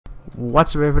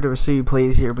What's up everybody,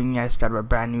 RasouliPlays here, bringing you guys started a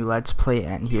brand new Let's Play,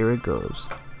 and here it goes.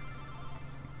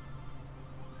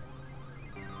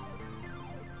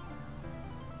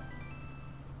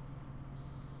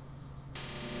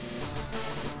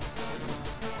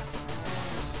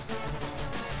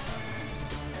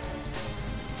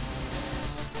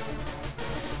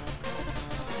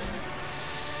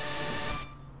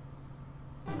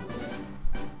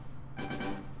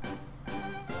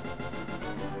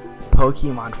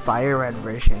 Pokemon Fire Red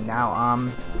version. Now,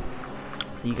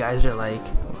 you guys are like,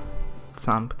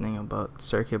 something about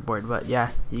circuit board, but yeah,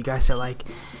 you guys are like,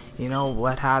 you know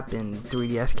what happened,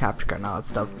 3DS capture card and all that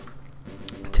stuff.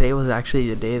 Today was actually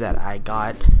the day that I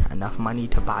got enough money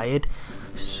to buy it,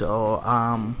 so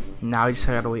now I just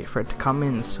gotta wait for it to come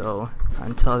in. So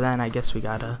until then, I guess we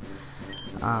gotta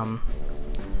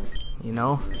you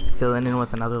know, fill it in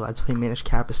with another Let's Play. Minish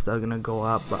cap is still gonna go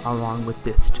up, but along with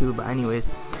this too. But anyways,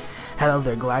 hello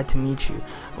there, glad to meet you.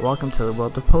 Welcome to the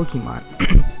world of Pokemon.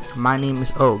 My name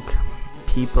is Oak.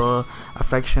 People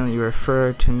affectionately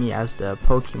refer to me as the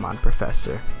Pokemon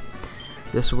Professor.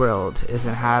 This world is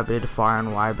inhabited far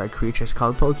and wide by creatures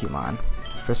called Pokemon.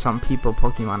 For some people,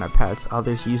 Pokemon are pets,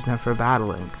 others use them for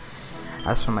battling.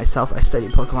 As for myself, I study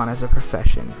Pokemon as a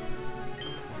profession.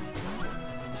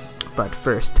 But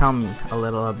first, tell me a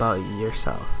little about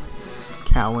yourself.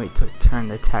 Can't wait to turn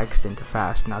the text into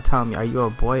fast. Now tell me, are you a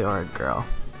boy or a girl?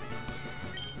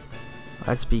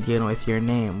 Let's begin with your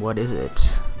name. What is it?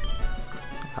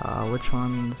 Which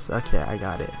ones? Okay, I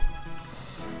got it.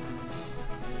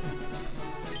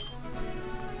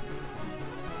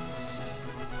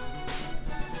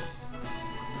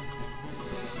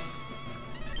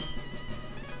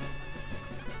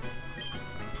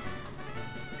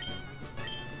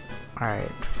 Alright,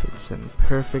 fits in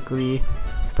perfectly.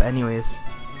 But anyways,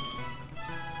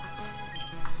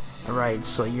 alright,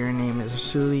 so your name is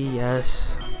Rasouli,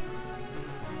 yes.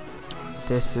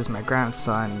 This is my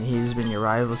grandson. He's been your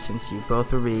rival since you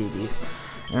both were babies.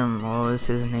 What is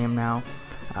his name now?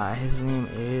 His name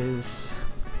is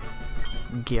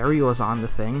Gary. Was on the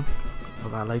thing.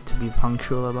 But I like to be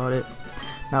punctual about it.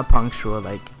 Not punctual,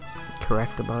 like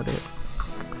correct about it,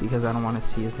 because I don't want to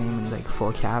see his name in like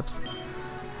full caps.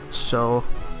 So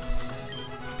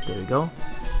there we go.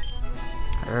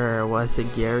 Or was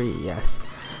it Gary? Yes,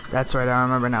 that's right, I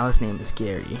remember now. His name is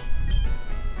Gary.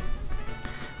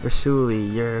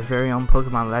 Rasouli, your very own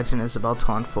Pokemon legend is about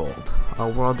to unfold. A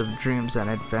world of dreams and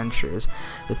adventures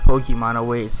with Pokemon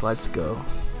awaits. Let's go.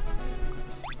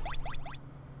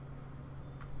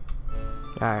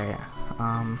 Alright,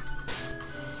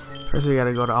 first we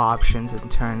gotta go to options and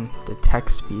turn the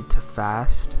text speed to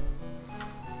fast.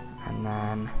 And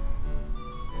then,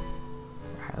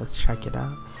 alright, let's check it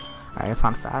out. Alright, it's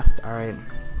on fast. Alright.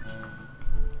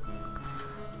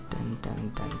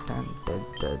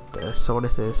 So what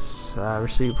is this?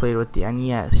 Rasouli played with the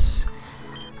NES.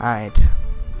 Alright.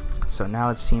 So now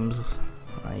it seems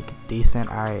like decent.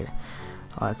 Alright.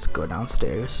 Let's go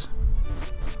downstairs.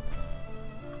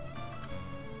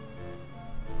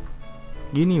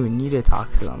 You didn't even need to talk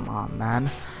to them, oh man.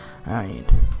 Alright.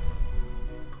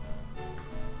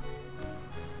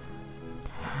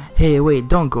 Hey, wait,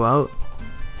 don't go out.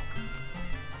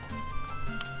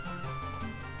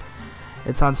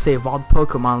 It's unsafe. All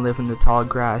Pokemon live in the tall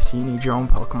grass. You need your own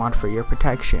Pokemon for your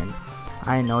protection.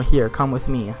 I know. Here, come with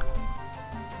me.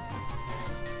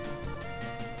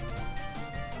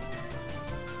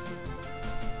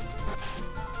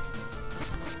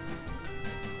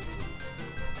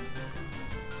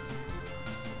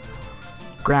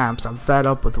 Gramps, I'm fed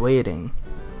up with waiting.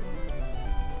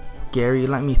 Gary,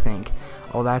 let me think.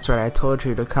 Oh, that's right, I told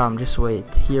you to come. Just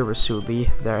wait. Here,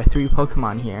 Rasouli. There are 3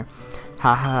 Pokemon here.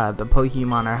 Haha, the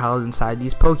Pokemon are held inside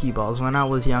these Pokeballs. When I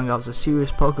was young, I was a serious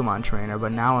Pokemon trainer,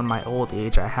 but now in my old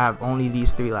age, I have only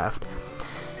these 3 left.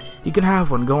 You can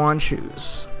have one. Go on,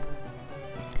 choose.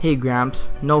 Hey, Gramps.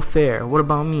 No fair. What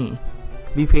about me?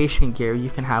 Be patient, Gary.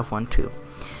 You can have one, too.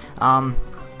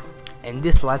 In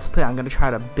this Let's Play, I'm going to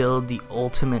try to build the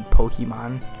ultimate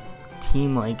Pokemon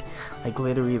team, like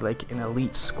literally like an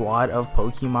elite squad of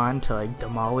Pokemon to like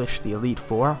demolish the Elite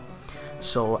Four.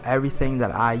 So everything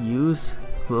that I use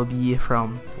will be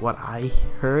from what I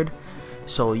heard,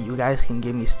 so you guys can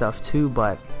give me stuff too,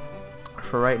 but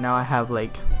for right now I have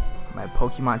like my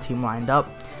Pokemon team lined up.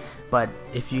 But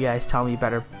if you guys tell me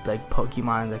better like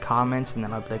Pokemon in the comments, and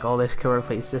then I'll be like, oh, this could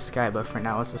replace this guy, but for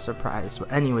now it's a surprise.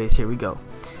 But anyways, here we go.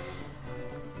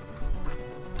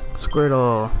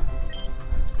 Squirtle.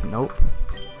 Nope.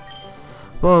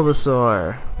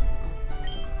 Bulbasaur.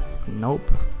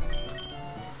 Nope.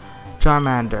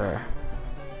 Charmander.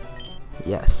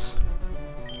 Yes.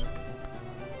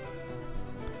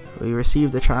 We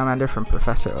received the Charmander from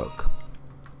Professor Oak.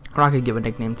 Or I could give a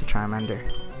nickname to Charmander.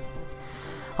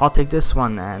 I'll take this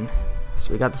one then.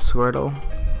 So we got the Squirtle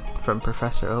from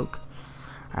Professor Oak.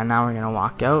 And now we're gonna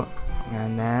walk out.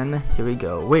 And then, here we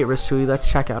go. Wait, Rasouli, let's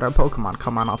check out our Pokemon.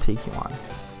 Come on, I'll take you on.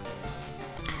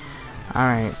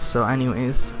 Alright, so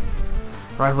anyways.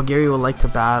 Rival Gary would like to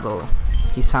battle.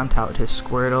 He sent out his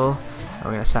Squirtle. And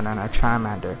we're gonna send out our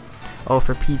Charmander. Oh,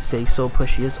 for Pete's sake, so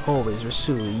pushy as always.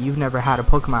 Rasouli, you've never had a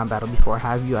Pokemon battle before,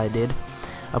 have you? I did.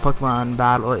 A Pokemon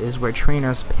battle is where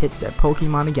trainers pit their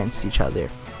Pokemon against each other.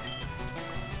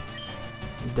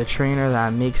 The trainer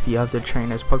that makes the other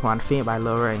trainer's Pokemon faint by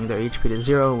lowering their HP to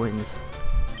 0 wins.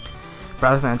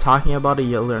 Rather than talking about it,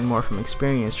 you'll learn more from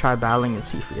experience. Try battling and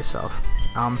see for yourself.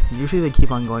 Usually they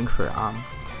keep on going for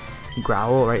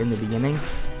Growl right in the beginning.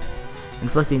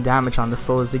 Inflicting damage on the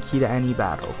foe is the key to any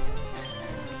battle.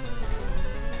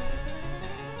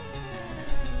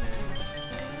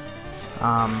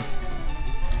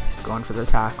 He's going for the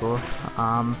tackle.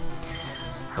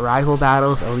 Rival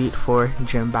battles, Elite Four,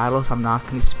 gym battles. I'm not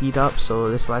going to speed up, so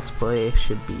this Let's Play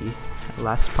should be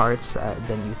less parts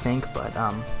than you think. But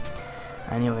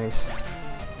anyways,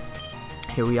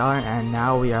 here we are, and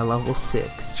now we are level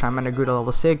 6. Charmander grew to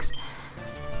level 6.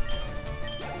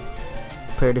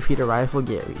 Player defeated Rival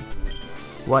Gary.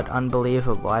 What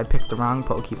unbelievable! I picked the wrong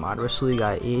Pokemon. Rasouli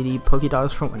got 80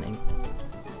 Pokédollars for winning.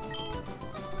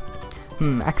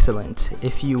 Excellent.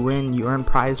 If you win, you earn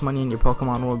prize money and your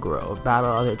Pokemon will grow. Battle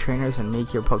other trainers and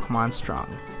make your Pokemon strong.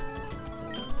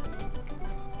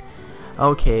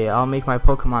 Okay, I'll make my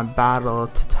Pokemon battle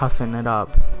to toughen it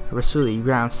up. Rasouli,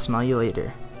 ground, smell you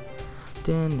later.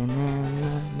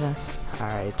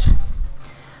 Alright.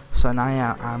 So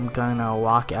now I'm gonna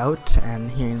walk out,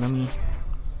 and here, let me...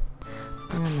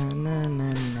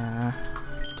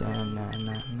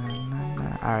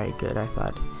 Alright, good. I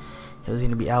thought it was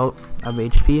gonna be out of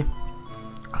HP.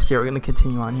 So we're gonna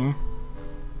continue on here.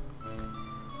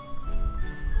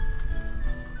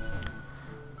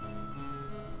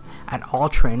 And all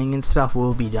training and stuff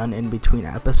will be done in between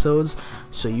episodes,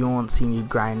 so you won't see me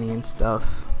grinding and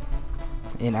stuff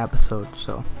in episodes.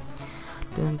 So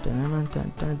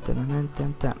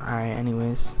alright,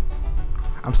 anyways,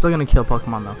 I'm still gonna kill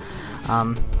Pokemon though,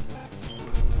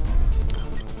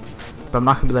 but I'm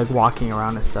not gonna be like walking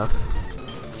around and stuff.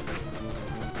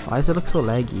 Why does it look so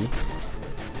laggy?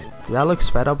 Did that look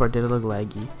sped up or did it look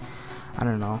laggy? I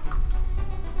don't know.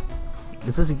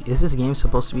 Is this game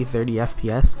supposed to be 30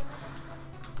 FPS?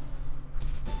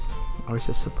 Or is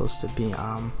it supposed to be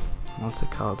what's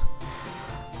it called?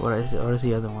 What is it? What is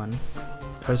the other one?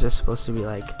 Or is it supposed to be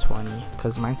like 20?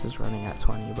 Cause mine's is running at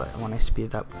 20, but when I speed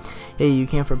it up. Hey, you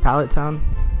came from Pallet Town?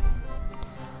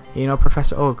 You know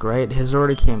Professor Oak, right? His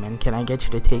order came in. Can I get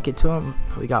you to take it to him?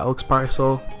 We got Oak's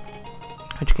parcel,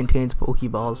 which contains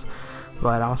Pokeballs,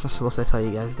 but I wasn't supposed to tell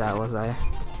you guys that, was I?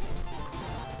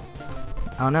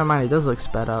 Oh, never mind, it does look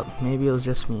sped up. Maybe it was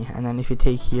just me. And then if you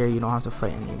take here, you don't have to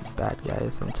fight any bad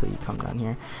guys until you come down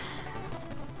here.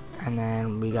 And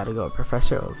then we gotta go with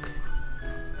Professor Oak.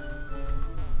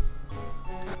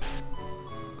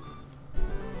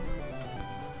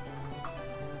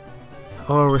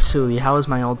 Oh, Rasouli, how is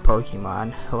my old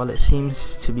Pokemon? Well, it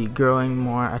seems to be growing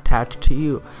more attached to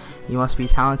you. You must be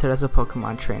talented as a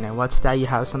Pokemon trainer. What's that? You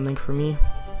have something for me?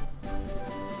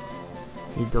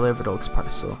 You delivered Oak's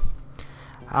parcel.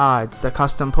 Ah, it's the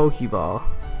custom Pokeball.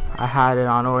 I had it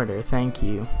on order, thank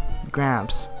you.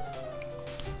 Gramps.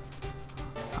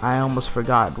 I almost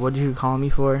forgot. What did you call me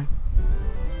for?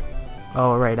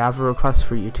 Oh, right, I have a request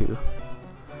for you two.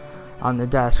 On the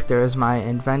desk, there is my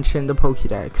invention, the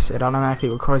Pokédex. It automatically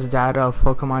records data of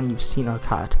Pokemon you've seen or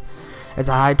caught. It's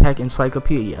a high-tech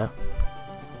encyclopedia.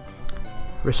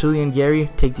 Rasouli and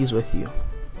Gary, take these with you.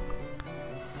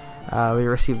 We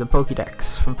received the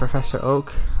Pokédex from Professor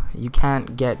Oak. You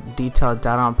can't get detailed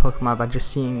data on Pokemon by just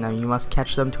seeing them. You must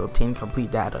catch them to obtain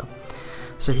complete data.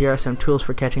 So here are some tools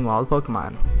for catching wild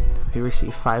Pokemon. We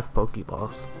received 5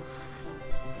 Pokeballs.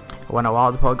 When a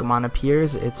wild Pokemon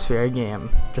appears, it's fair game.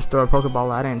 Just throw a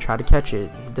Pokeball at it and try to catch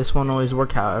it. This won't always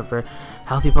work, however.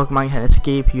 Healthy Pokemon can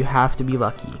escape. You have to be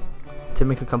lucky. To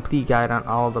make a complete guide on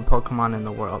all the Pokemon in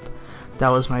the world. That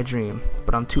was my dream,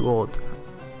 but I'm too old.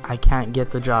 I can't get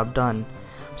the job done.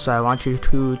 So I want you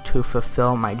two to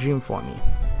fulfill my dream for me.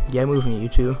 Get moving, you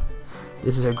two.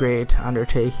 This is a great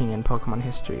undertaking in Pokemon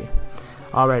history.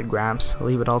 Alright, Gramps,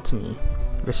 leave it all to me.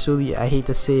 Rasouli, I hate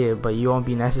to say it, but you won't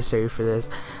be necessary for this.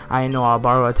 I know, I'll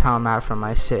borrow a town map from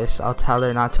my sis. I'll tell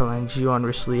her not to lend you on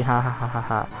Rasouli, ha ha ha ha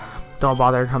ha. Don't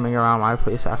bother coming around my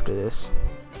place after this.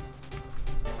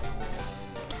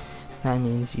 That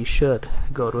means you should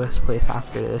go to his place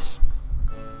after this.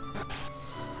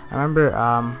 I remember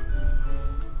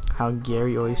how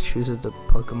Gary always chooses the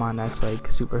Pokemon that's like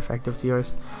super effective to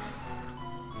yours.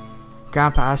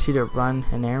 Grandpa asks you to run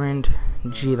an errand.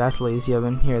 Gee, that's lazy of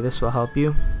him. Here, this will help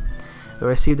you. You'll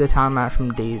receive the town map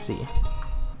from Daisy.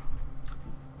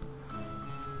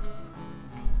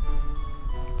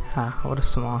 What a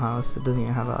small house. It doesn't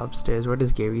even have an upstairs. Where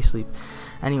does Gary sleep?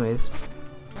 Anyways,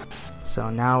 so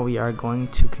now we are going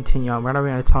to continue on. What are we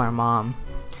going to tell our mom?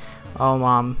 Oh,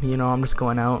 Mom, you know, I'm just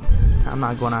going out. I'm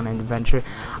not going on an adventure.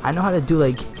 I know how to do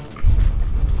like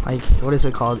what is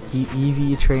it called?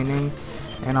 EV training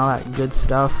and all that good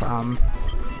stuff.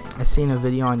 I've seen a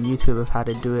video on YouTube of how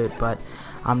to do it, but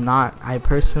I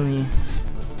personally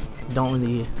don't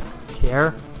really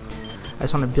care. I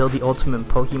just want to build the ultimate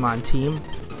Pokemon team.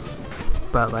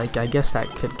 But like, I guess that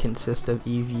could consist of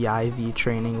EV, IV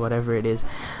training, whatever it is.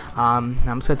 I'm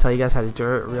just gonna tell you guys how to do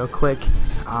it real quick.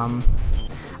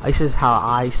 This is how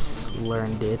I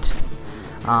learned it.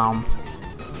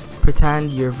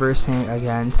 Pretend you're versing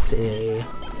against a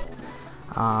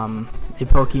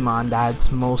Pokemon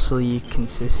that's mostly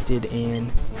consisted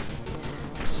in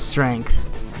strength,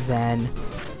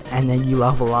 and then you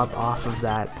level up off of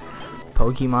that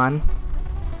Pokemon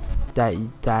that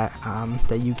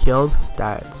you killed,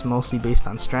 that's mostly based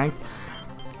on strength.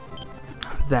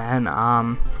 Then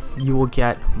you will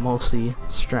get mostly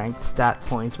strength stat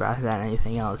points rather than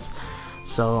anything else.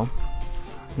 So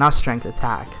not strength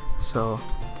attack. So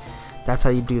that's how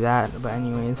you do that. But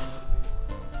anyways,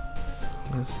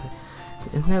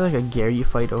 isn't there like a Gary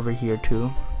fight over here too?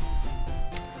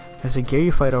 There's a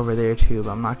Gary fight over there too, but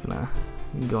I'm not gonna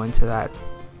go into that.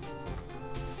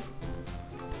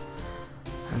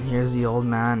 And here's the old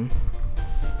man.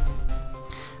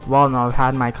 Well, no, I've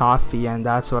had my coffee and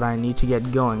that's what I need to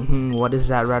get going. What is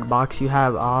that red box you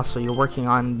have? So you're working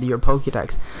on your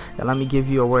Pokédex. Now, let me give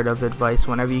you a word of advice.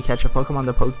 Whenever you catch a Pokemon,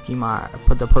 the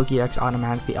Pokédex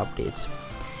automatically updates.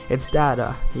 It's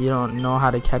data. You don't know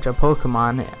how to catch a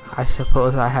Pokemon. I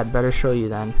suppose I had better show you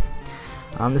then.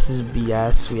 This is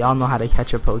BS. We all know how to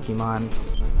catch a Pokemon.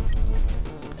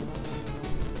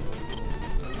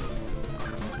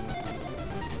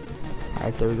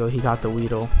 Alright, there we go. He got the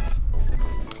Weedle.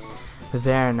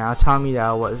 There, now tell me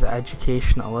that was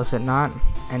educational, was it not?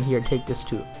 And here, take this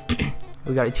too.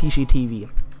 We got a Teachy TV.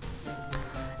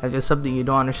 If there's something you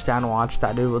don't understand, watch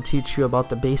that. It will teach you about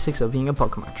the basics of being a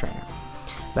Pokemon trainer.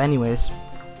 But anyways,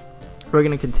 we're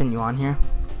gonna continue on here.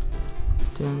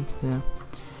 Yeah.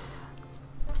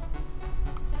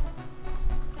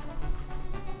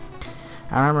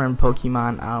 I remember in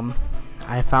Pokemon,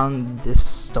 I found this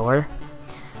store.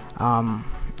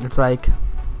 It's like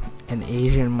an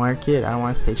Asian market. I don't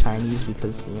want to say Chinese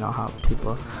because you know how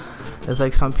people, there's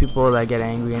like some people that get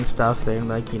angry and stuff. They're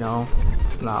like, you know,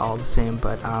 it's not all the same,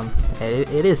 but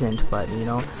it isn't, but you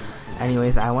know.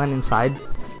 Anyways, I went inside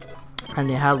and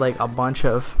they had like a bunch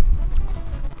of,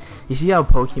 you see how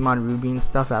Pokemon Ruby and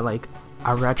stuff at like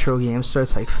a retro game store,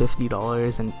 it's like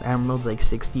 $50 and Emerald's like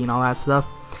 $60 and all that stuff.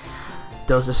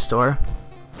 There was a store,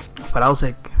 but I was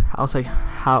like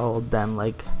how old then,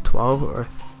 like 12 or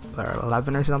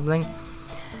 11 or something.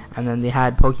 And then they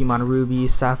had Pokemon Ruby,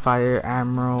 Sapphire,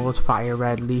 Emerald, Fire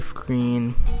Red, Leaf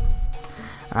Green,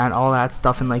 and all that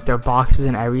stuff in like their boxes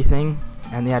and everything.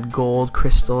 And they had Gold,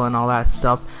 Crystal, and all that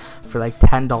stuff for like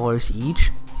 $10 each.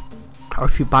 Or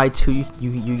if you buy two,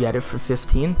 you get it for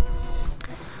 $15.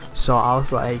 So I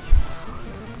was like,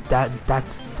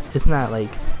 isn't that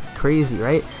like crazy,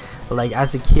 right? But like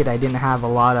as a kid, I didn't have a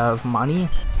lot of money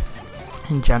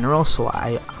in general, so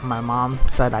my mom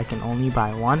said I can only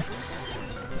buy one,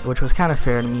 which was kind of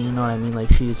fair to me, you know what I mean? Like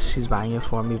she's buying it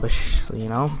for me, but you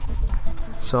know.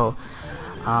 So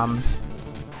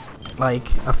like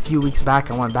a few weeks back,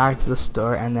 I went back to the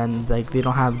store, and then like they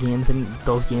don't have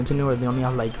those games anymore. They only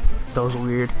have like those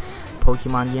weird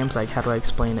Pokemon games. Like, how do I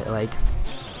explain it? Like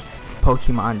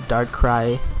Pokemon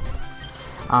Darkrai.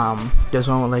 There's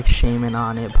one with like Shaman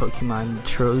on it, Pokemon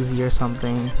Trozy or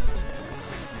something.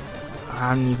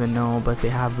 I don't even know, but they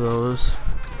have those.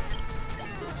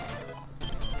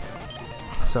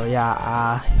 So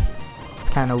yeah, it's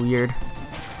kind of weird.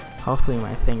 Hopefully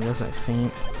my thing doesn't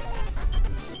faint.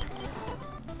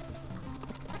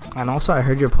 And also, I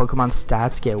heard your Pokemon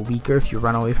stats get weaker if you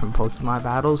run away from Pokemon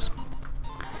battles.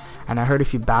 And I heard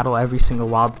if you battle every single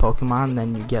wild Pokemon,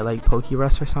 then you get like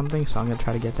Pokerust or something. So I'm gonna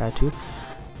try to get that too.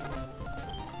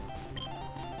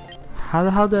 How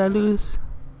the hell did I lose?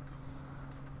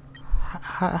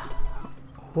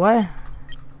 What?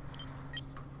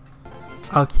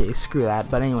 Okay, screw that.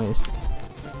 But anyways,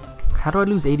 how do I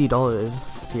lose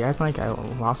 $80? You're acting like I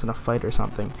lost in a fight or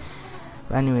something.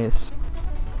 But anyways,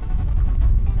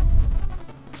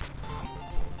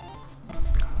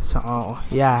 So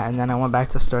yeah, and then I went back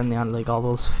to starting the like all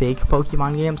those fake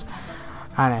Pokemon games,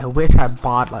 and I wish I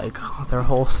bought like their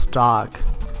whole stock.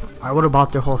 I would have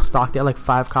bought their whole stock. They had like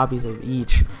 5 copies of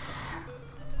each,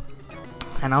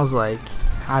 and I was like,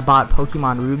 I bought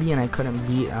Pokemon Ruby and I couldn't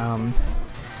beat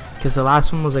because the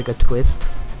last one was like a twist.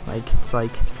 Like it's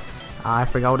like I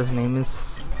forgot what his name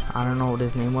is. I don't know what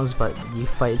his name was, but you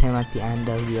fight him at the end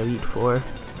of the Elite Four.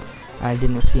 I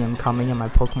didn't see him coming, and my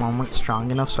Pokemon weren't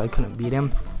strong enough, so I couldn't beat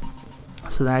him.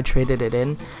 So then I traded it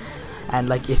in, and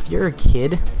like if you're a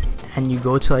kid and you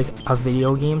go to like a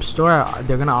video game store,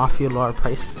 they're gonna offer you a lower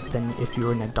price than if you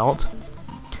were an adult.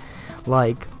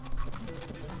 Like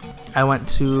I went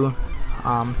to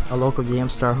a local game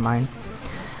store of mine,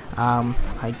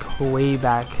 like way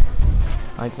back,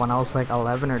 like when I was like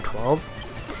 11 or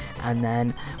 12, and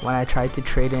then when I tried to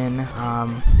trade in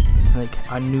like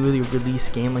a newly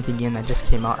released game, like a game that just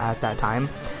came out at that time,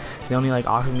 they only like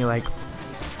offered me like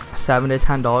 $7 to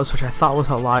 $10, which I thought was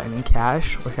a lot in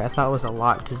cash,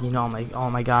 because you know, I'm like, oh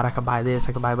my god, I could buy this,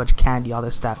 I could buy a bunch of candy, all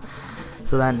this stuff.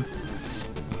 So then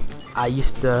I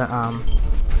used to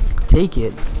take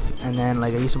it, and then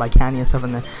like I used to buy candy and stuff,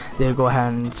 and then they would go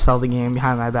ahead and sell the game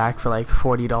behind my back for like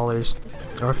 $40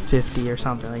 or $50 or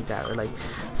something like that, or like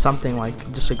something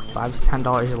like just like $5 to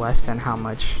 $10 less than how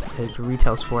much it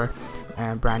retails for,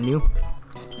 brand new.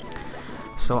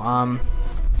 So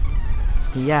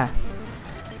yeah.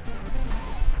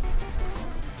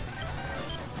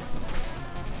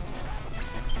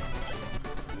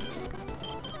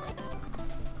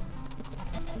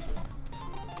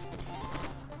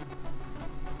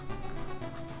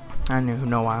 I don't even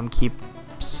know why I'm keep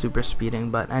super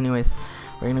speeding, but anyways,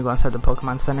 we're gonna go inside the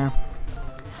Pokemon Center.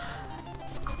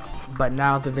 But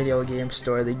now the video game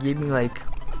store, they give me like,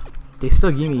 they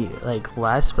still give me like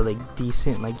less, but like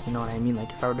decent, like, you know what I mean.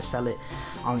 Like if I were to sell it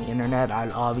on the internet,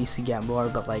 I'd obviously get more,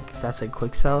 but like that's a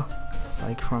quick sell,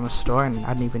 like from a store, and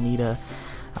I didn't even need to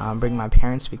bring my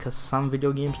parents, because some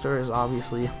video game stores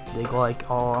obviously they go like,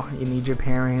 oh, you need your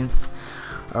parents,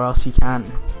 or else you can't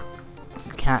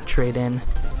trade in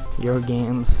your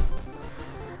games.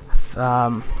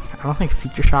 I don't think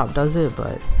Future Shop does it,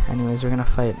 but anyways, we're gonna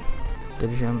fight the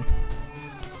gym.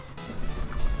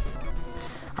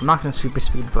 I'm not gonna super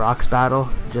speed Brock's battle,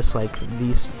 just like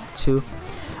these two.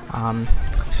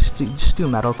 Just do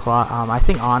Metal Claw. I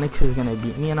think Onyx is gonna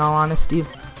beat me, in all honesty.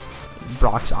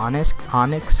 Brock's Onyx.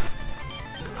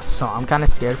 So I'm kind of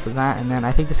scared for that. And then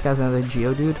I think this guy's another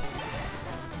Geodude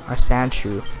or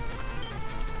Sandshrew.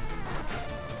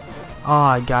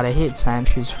 Oh god, I hate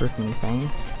Sandshrews freaking thing.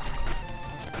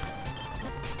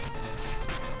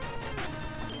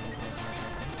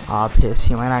 Aw, piss,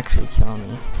 he might actually kill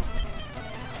me.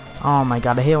 Oh my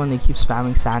god, I hate when they keep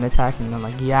spamming Sand Attack and they're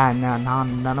like, yeah, no,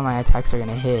 none of my attacks are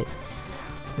gonna hit.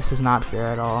 This is not fair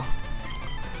at all.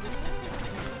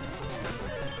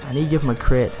 I need to give him a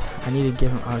crit. I need to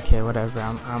give him, okay, whatever,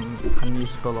 I'm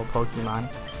unusable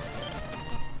Pokemon.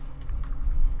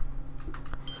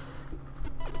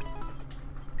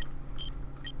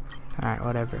 Alright,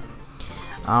 whatever.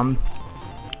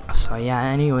 So yeah,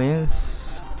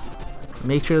 anyways,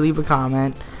 make sure to leave a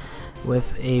comment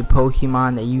with a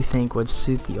Pokemon that you think would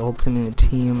suit the ultimate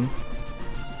team.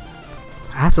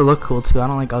 It has to look cool too. I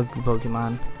don't like ugly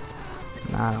Pokemon.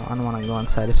 Nah, I don't want to go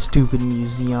inside a stupid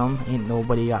museum. Ain't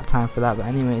nobody got time for that. But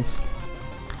anyways,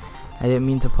 I didn't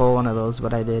mean to pull one of those,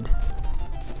 but I did.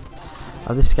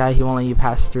 Oh, this guy, he won't let you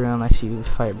pass through unless you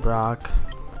fight Brock.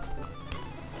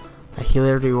 He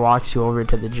literally walks you over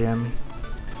to the gym.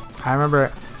 I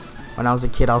remember when I was a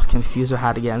kid, I was confused with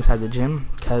how to get inside the gym,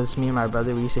 because me and my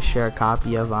brother, we used to share a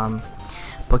copy of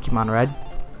Pokemon Red.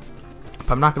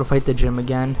 But I'm not going to fight the gym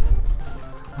again.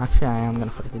 Actually, I am going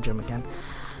to fight the gym again.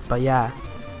 But yeah,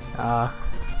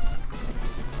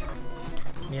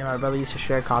 me and my brother used to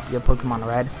share a copy of Pokemon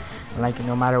Red. And like,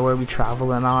 no matter where we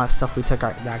travel and all that stuff, we took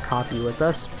that copy with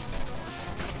us.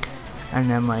 And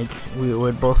then like we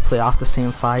would both play off the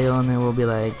same file, and then we'll be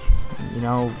like, you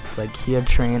know, like he'd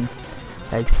train,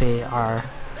 like say our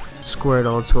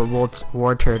Squirtle to a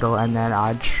War Turtle, and then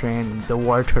I'd train the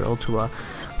War Turtle to a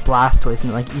Blastoise,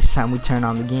 and like each time we turn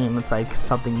on the game, it's like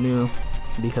something new,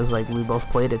 because like we both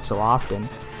played it so often.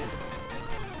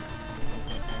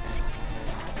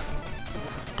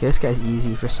 Okay, this guy's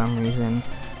easy for some reason,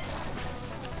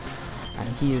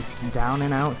 and he is down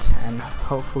and out, and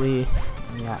hopefully.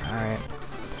 Yeah, alright.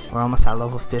 We're almost at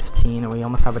level 15, and we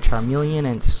almost have a Charmeleon,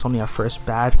 and just only our first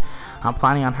badge. I'm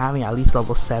planning on having at least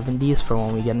level 70s for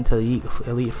when we get into the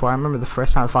Elite Four. I remember the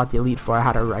first time I fought the Elite Four, I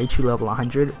had a Raichu level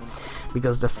 100,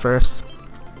 because the first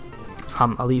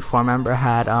Elite Four member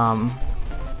had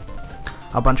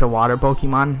a bunch of water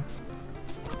Pokemon,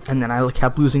 and then I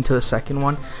kept losing to the second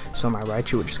one, so my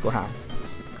Raichu would just go down.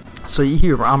 So you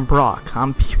hear, I'm Brock.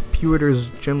 I'm Pewter's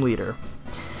gym leader.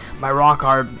 My rock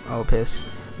hard. Oh piss.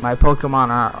 My Pokemon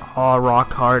are all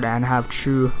rock hard and have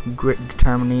true grit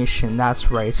determination. That's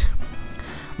right.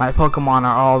 My Pokemon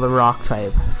are all the rock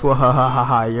type.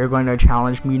 You're going to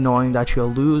challenge me knowing that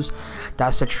you'll lose.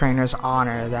 That's the trainer's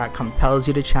honor that compels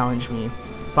you to challenge me.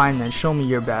 Fine then, show me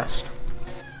your best.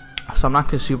 So I'm not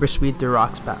going to super speed through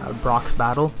Brock's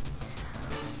battle.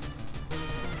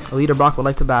 Leader Brock would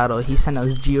like to battle. He sent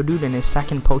us Geodude and his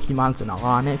second Pokemon's an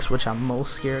Onix, which I'm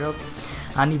most scared of.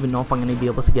 I don't even know if I'm going to be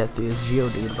able to get through his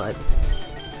Geodude, but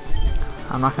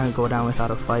I'm not going to go down without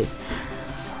a fight.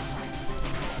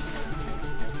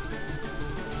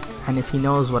 And if he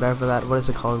knows whatever that, what is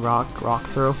it called, rock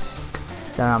throw,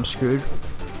 then I'm screwed.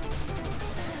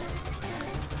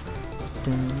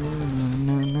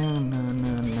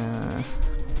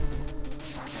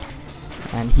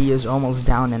 And he is almost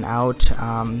down and out.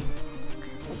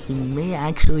 He may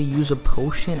actually use a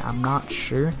potion, I'm not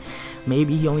sure.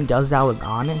 Maybe he only does that with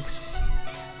Onix.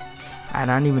 And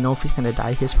I don't even know if he's gonna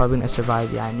die. He's probably gonna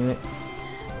survive. Yeah, I knew it.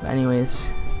 But anyways,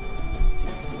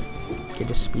 okay,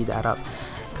 just speed that up,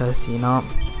 cause you know,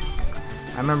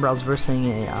 I remember I was versing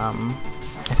a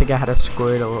I think I had a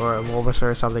Squirtle or a Bulbasaur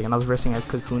or something, and I was versing a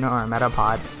Kakuna or a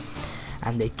Metapod,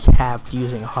 and they kept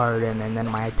using Harden, and then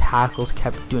my tackles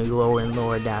kept doing lower and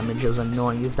lower damage. It was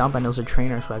annoying. He's dumb, and it was a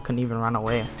trainer, so I couldn't even run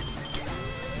away.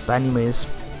 But anyways,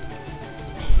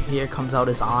 here comes out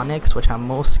his Onix, which I'm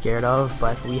most scared of,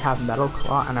 but we have Metal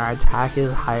Claw, and our attack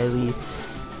is highly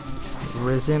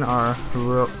risen or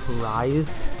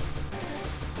rised,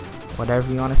 whatever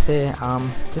you want to say.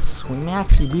 We may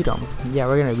actually beat him. Yeah,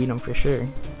 we're gonna beat him for sure.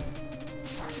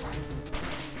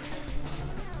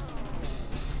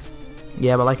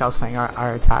 Yeah, but like I was saying,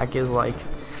 our attack is like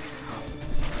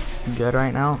good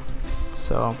right now.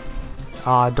 So,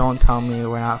 don't tell me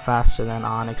we're not faster than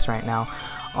Onix right now.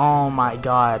 Oh my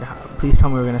god. Please tell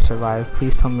me we're gonna survive.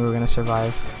 Please tell me we're gonna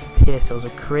survive. Piss, it was a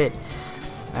crit.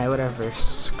 Alright, whatever.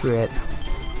 Screw it.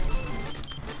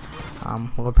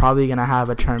 We're probably gonna have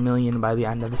a Charmeleon by the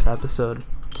end of this episode,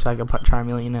 so I can put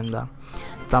Charmeleon in the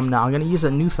thumbnail. I'm gonna use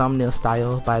a new thumbnail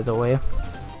style, by the way,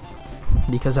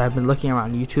 because I've been looking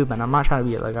around YouTube, and I'm not trying to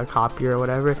be like a copy or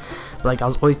whatever, but like I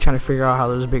was always trying to figure out how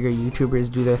those bigger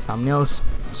YouTubers do their thumbnails.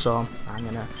 So I'm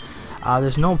gonna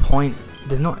there's no point,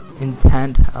 there's no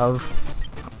intent of,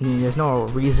 there's no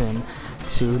reason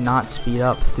to not speed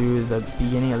up through the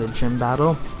beginning of the gym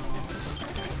battle,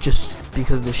 just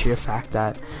because of the sheer fact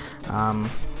that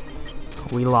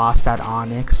we lost at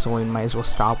Onix, so we might as well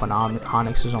stop when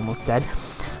Onix is almost dead.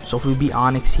 So if we beat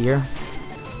Onix here,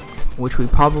 which we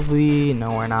probably,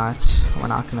 no, we're not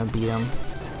gonna beat him.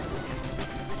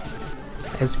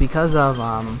 It's because of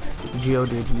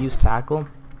Geodude. He used Tackle,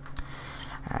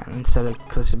 and instead of,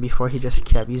 because before he just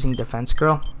kept using Defense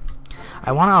Girl.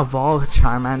 I want to evolve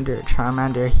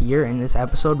Charmander here in this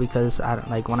episode, because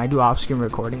like when I do off-screen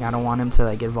recording, I don't want him to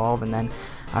like evolve and then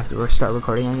after start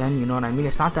recording again. You know what I mean?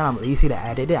 It's not that I'm lazy to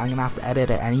edit it. I'm gonna have to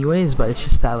edit it anyways, but it's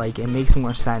just that like it makes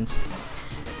more sense.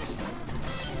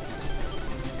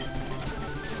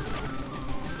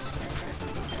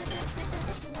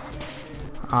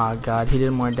 Oh god, he did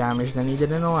more damage than he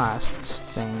did in the last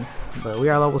thing. But we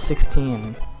are level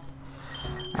 16.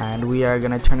 And we are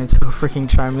gonna turn into a freaking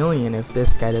Charmeleon if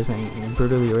this guy doesn't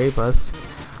brutally rape us.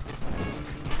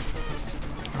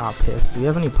 Aw, piss. Do we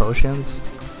have any potions?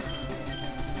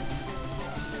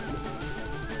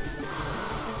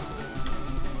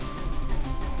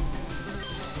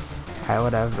 Alright,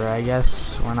 whatever. I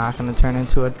guess we're not gonna turn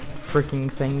into a freaking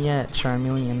thing yet,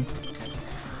 Charmeleon.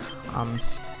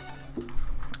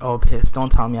 Oh, piss.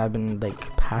 Don't tell me I've been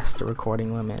like past the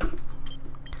recording limit.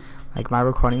 Like my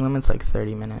recording limit's like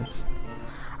 30 minutes.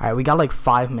 Alright, we got like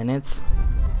 5 minutes.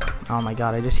 Oh my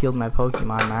god, I just healed my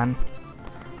Pokemon, man.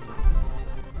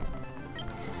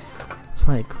 It's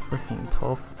like freaking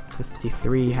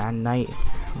 12:53 at night.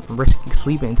 I'm risking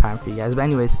sleeping time for you guys. But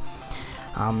anyways,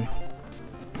 I'm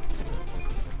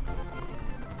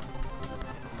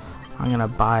gonna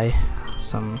buy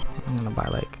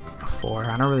like 4.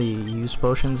 I don't really use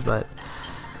potions, but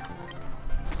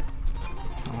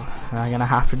I'm gonna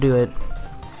have to do it.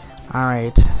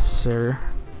 Alright, sir.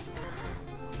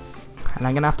 And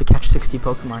I'm gonna have to catch 60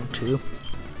 Pokemon too.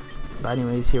 But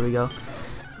anyways, here we go.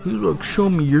 You look, show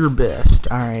me your best.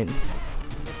 Alright.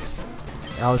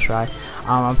 I'll try.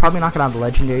 I'm probably not gonna have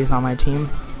legendaries on my team,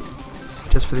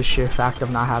 just for the sheer fact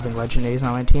of not having legendaries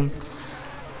on my team.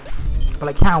 But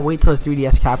I can't wait till the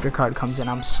 3DS capture card comes in.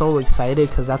 I'm so excited,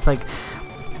 because that's like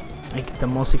like the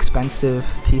most expensive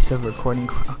piece of recording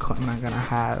equipment I'm gonna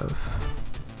have.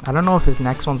 I don't know if his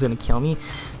next one's gonna kill me,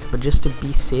 but just to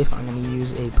be safe, I'm gonna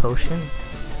use a potion.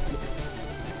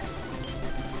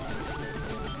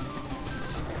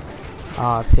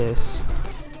 Ah, piss.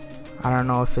 I don't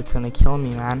know if it's gonna kill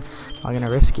me, man. I'm gonna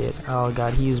risk it. Oh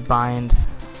god, he used bind.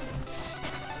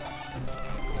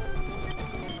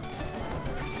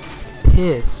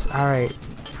 Piss. Alright,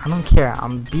 I don't care.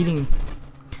 I'm beating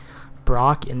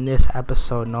Brock in this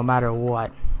episode no matter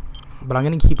what. But I'm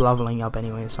gonna keep leveling up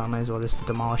anyway, so I might as well just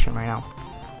demolish him right now.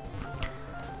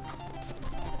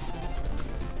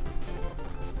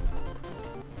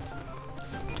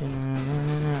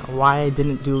 Why I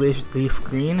didn't do leaf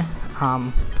green?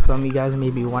 Some of you guys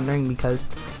may be wondering, because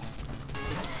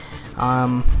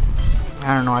I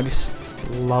don't know, I just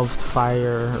loved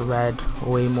fire red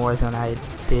way more than I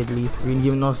did leaf green,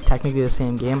 even though it's technically the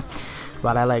same game.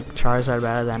 But I like Charizard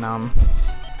better than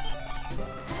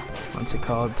what's it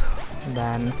called?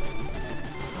 Than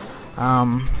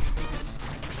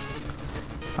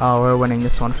oh, we're winning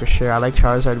this one for sure. I like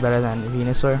Charizard better than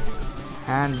Venusaur.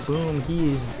 And boom,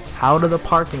 he's out of the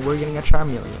park, and we're getting a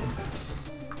Charmeleon.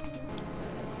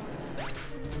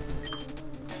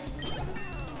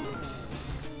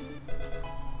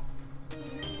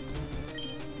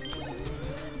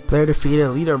 Player defeated,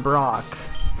 leader Brock.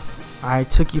 I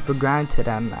took you for granted,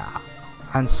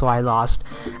 and so I lost.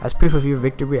 As proof of your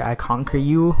victory, I conquer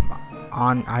you.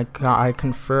 I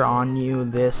confer on you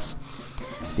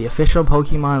the official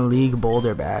Pokemon League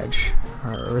Boulder Badge.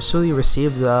 Rasouli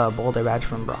received the Boulder Badge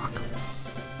from Brock.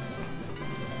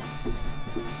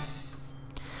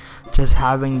 Just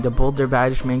having the Boulder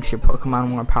Badge makes your Pokemon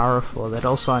more powerful. That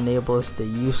also enables the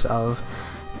use of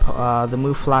the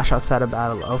move Flash outside of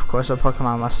battle. Of course, a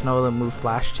Pokemon must know the move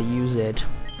Flash to use it.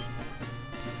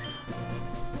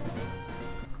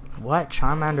 What?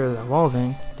 Charmander is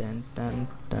evolving. Dun, dun,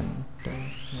 dun,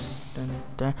 dun, dun,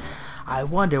 dun. I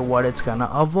wonder what it's gonna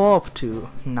evolve to.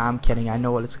 Nah, I'm kidding. I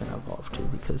know what it's gonna evolve to,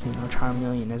 because, you know,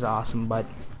 Charmeleon is awesome, but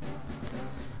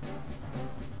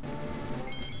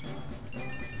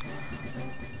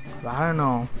I don't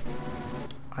know.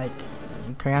 Like,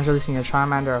 congratulations, your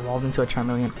Charmander evolved into a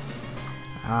Charmeleon.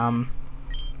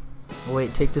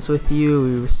 Wait, take this with you.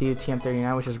 We received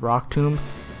TM39, which is Rock Tomb.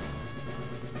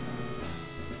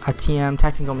 A TM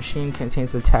technical machine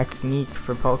contains the technique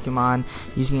for Pokemon.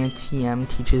 Using a TM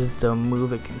teaches the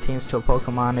move it contains to a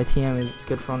Pokemon. A TM is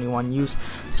good for only one use,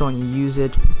 so when you use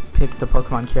it, pick the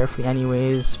Pokemon carefully.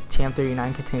 Anyways,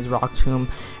 TM39 contains Rock Tomb.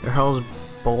 It hurls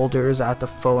boulders at the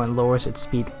foe and lowers its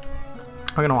speed.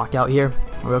 We're gonna walk out here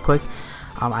real quick.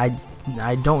 I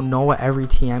don't know what every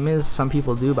TM is. Some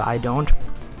people do, but I don't.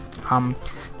 The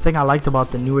thing I liked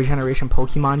about the newer generation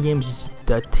Pokemon games,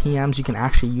 the TMs you can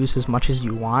actually use as much as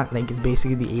you want. Like, it's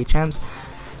basically the HMs.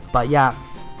 But yeah,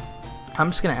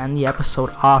 I'm just gonna end the episode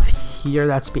off here.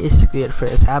 That's basically it for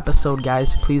this episode,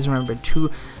 guys. Please remember to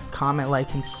comment,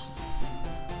 like, and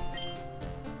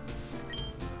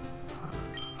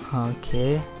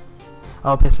okay.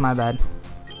 Oh, piss, my bad.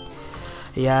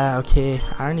 Yeah, okay.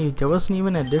 I don't even. There wasn't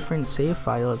even a different save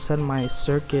file. It said my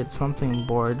circuit something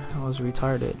board. I was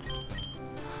retarded.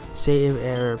 Save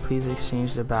error. Please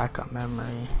exchange the backup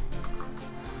memory.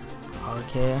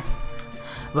 Okay.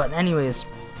 But anyways,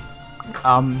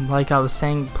 like I was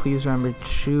saying, please remember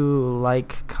to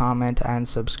like, comment, and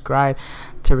subscribe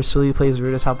to RasouliPlays.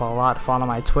 It does help a lot. Follow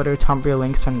my Twitter, Tumblr,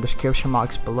 links in the description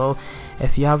box below.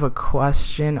 If you have a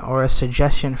question or a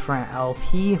suggestion for an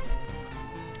LP,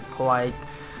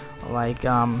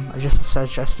 just a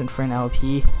suggestion for an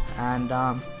LP, and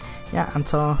yeah,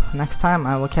 until next time,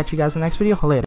 I will catch you guys in the next video. Later.